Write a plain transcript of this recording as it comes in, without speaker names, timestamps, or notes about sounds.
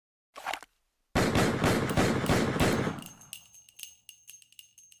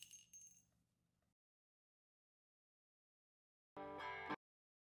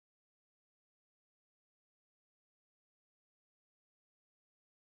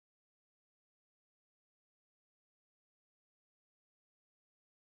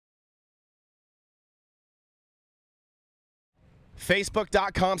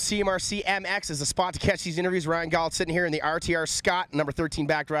Facebook.com CMRCMX is the spot to catch these interviews. Ryan Gauldy sitting here in the RTR Scott, number 13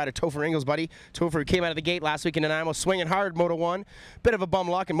 backed rider, Topher Ingalls, buddy. Topher came out of the gate last week in Nanaimo, swinging hard, Moto 1. Bit of a bum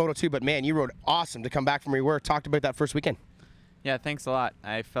luck in Moto 2, but man, you rode awesome to come back from where you were. Talked about that first weekend. Yeah, thanks a lot.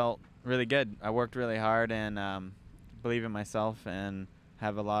 I felt really good. I worked really hard and believe in myself and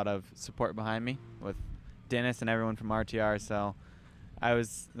have a lot of support behind me with Dennis and everyone from RTR. So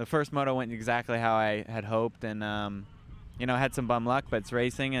the first moto went exactly how I had hoped, and you know, I had some bum luck, but it's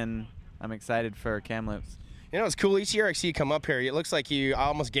racing, and I'm excited for Kamloops. You know, it's cool. Each year I see you come up here, it looks like you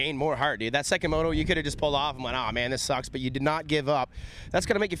almost gained more heart, dude. That second moto, you could have just pulled off and went, oh, man, this sucks, but you did not give up. That's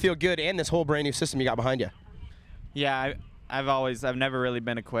going to make you feel good, and this whole brand new system you got behind you. Yeah, I've never really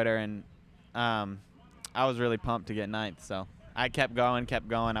been a quitter, and I was really pumped to get ninth, so I kept going.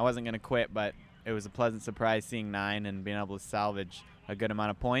 I wasn't going to quit, but it was a pleasant surprise seeing 9 and being able to salvage a good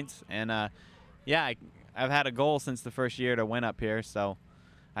amount of points. And yeah, I've had a goal since the first year to win up here, so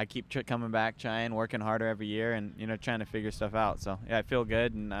I keep coming back, working harder every year, and trying to figure stuff out. So yeah, I feel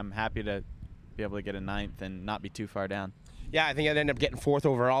good, and I'm happy to be able to get a 9th and not be too far down. Yeah, I think I'd end up getting 4th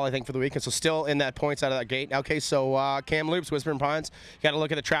overall, I think, for the weekend. So still in that points out of that gate. Okay, so Kamloops, Whispering Pines, got to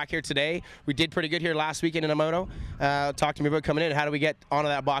look at the track here today. We did pretty good here last weekend in a moto. Talk to me about coming in. How do we get onto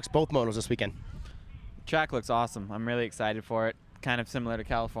that box both motos this weekend? Track looks awesome. I'm really excited for it. Kind of similar to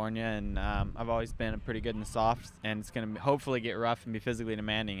California, and I've always been pretty good in the softs, and it's going to hopefully get rough and be physically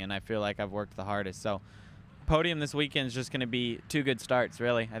demanding, and I feel like I've worked the hardest. So podium this weekend is just going to be 2 good starts,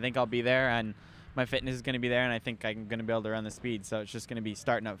 really. I think I'll be there, and my fitness is going to be there, and I think I'm going to be able to run the speed. So it's just going to be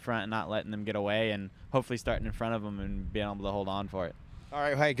starting up front and not letting them get away, and hopefully starting in front of them and being able to hold on for it. All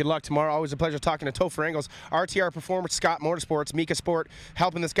right, hey, good luck tomorrow. Always a pleasure talking to Topher Ingalls, RTR Performance, Scott Motorsports, Mika Sport,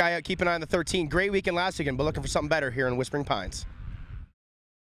 helping this guy out. Keep an eye on the 13. Great weekend last weekend, but looking for something better here in Whispering Pines.